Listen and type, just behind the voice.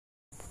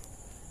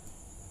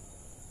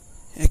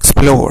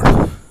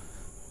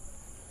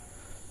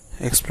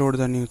explore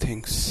the new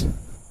things,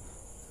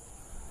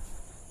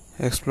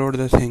 explore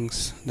the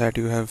things that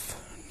you have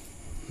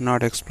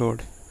not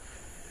explored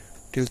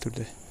till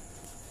today.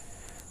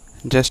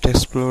 Just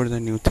explore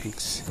the new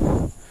things,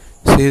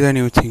 see the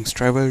new things,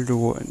 travel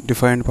to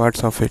different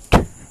parts of it,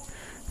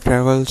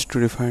 travels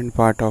to different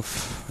part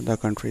of the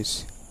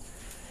countries,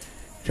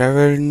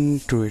 travel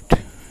to it,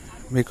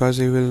 because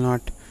you will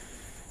not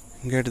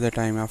get the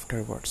time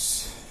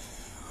afterwards.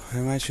 How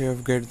much you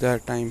have get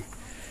the time,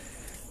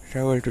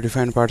 travel to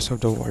different parts of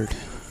the world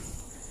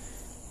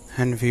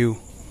and view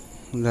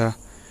the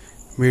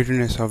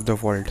beautiness of the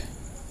world,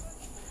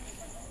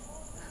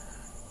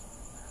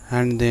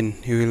 and then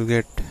you will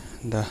get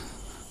the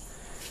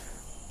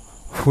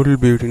full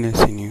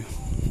beautiness in you,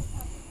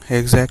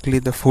 exactly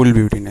the full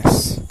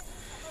beautiness.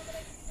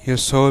 Your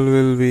soul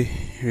will be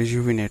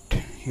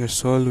rejuvenate, your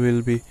soul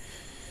will be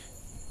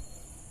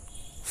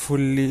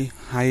fully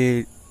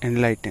high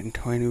enlightened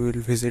when you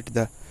will visit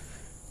the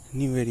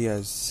new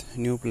areas,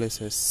 new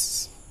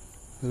places,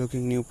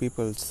 looking new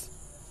peoples,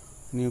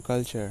 new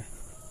culture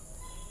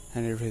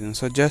and everything.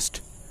 So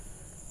just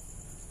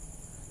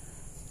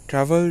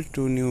travel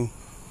to new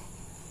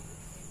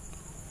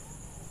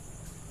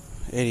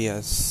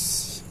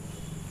areas.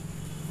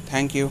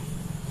 Thank you.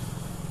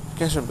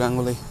 Keshav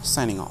Ganguly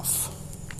signing off.